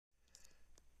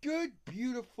Good,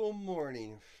 beautiful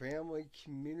morning, family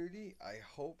community. I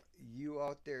hope you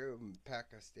out there in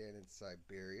Pakistan and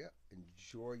Siberia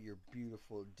enjoy your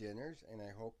beautiful dinners, and I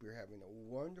hope you're having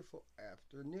a wonderful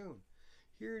afternoon.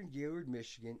 Here in Gaylord,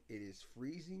 Michigan, it is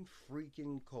freezing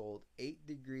freaking cold. 8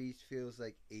 degrees feels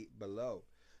like 8 below.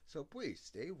 So please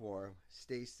stay warm,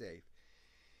 stay safe,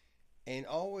 and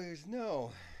always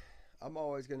know I'm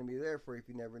always going to be there for you if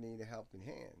you never need a helping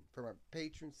hand. From our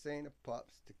patron saint of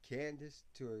pups to Candace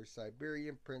to our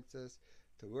Siberian princess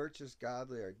to Lurchus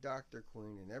Godly, our Dr.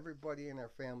 Queen, and everybody in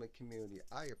our family community,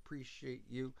 I appreciate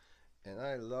you and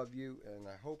I love you. And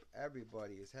I hope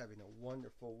everybody is having a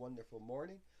wonderful, wonderful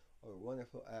morning or a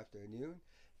wonderful afternoon.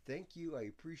 Thank you. I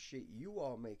appreciate you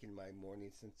all making my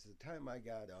morning since the time I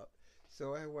got up.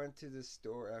 So I went to the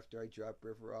store after I dropped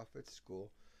River off at school.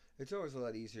 It's always a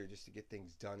lot easier just to get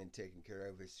things done and taken care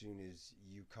of as soon as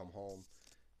you come home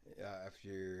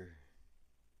after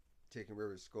taking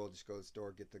River to school. Just go to the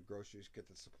store, get the groceries, get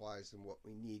the supplies and what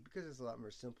we need because it's a lot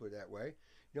more simpler that way.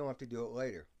 You don't have to do it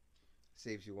later.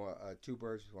 Saves you two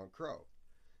birds with one crow.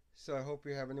 So I hope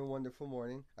you're having a wonderful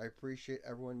morning. I appreciate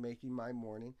everyone making my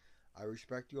morning. I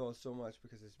respect you all so much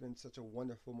because it's been such a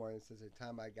wonderful morning since the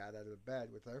time I got out of bed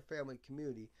with our family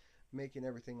community, making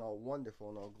everything all wonderful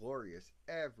and all glorious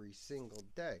every single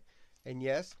day. And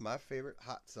yes, my favorite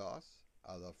hot sauce,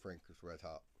 I love Franklin's Red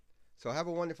Hot. So have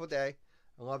a wonderful day.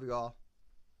 I love you all.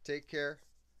 Take care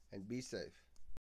and be safe.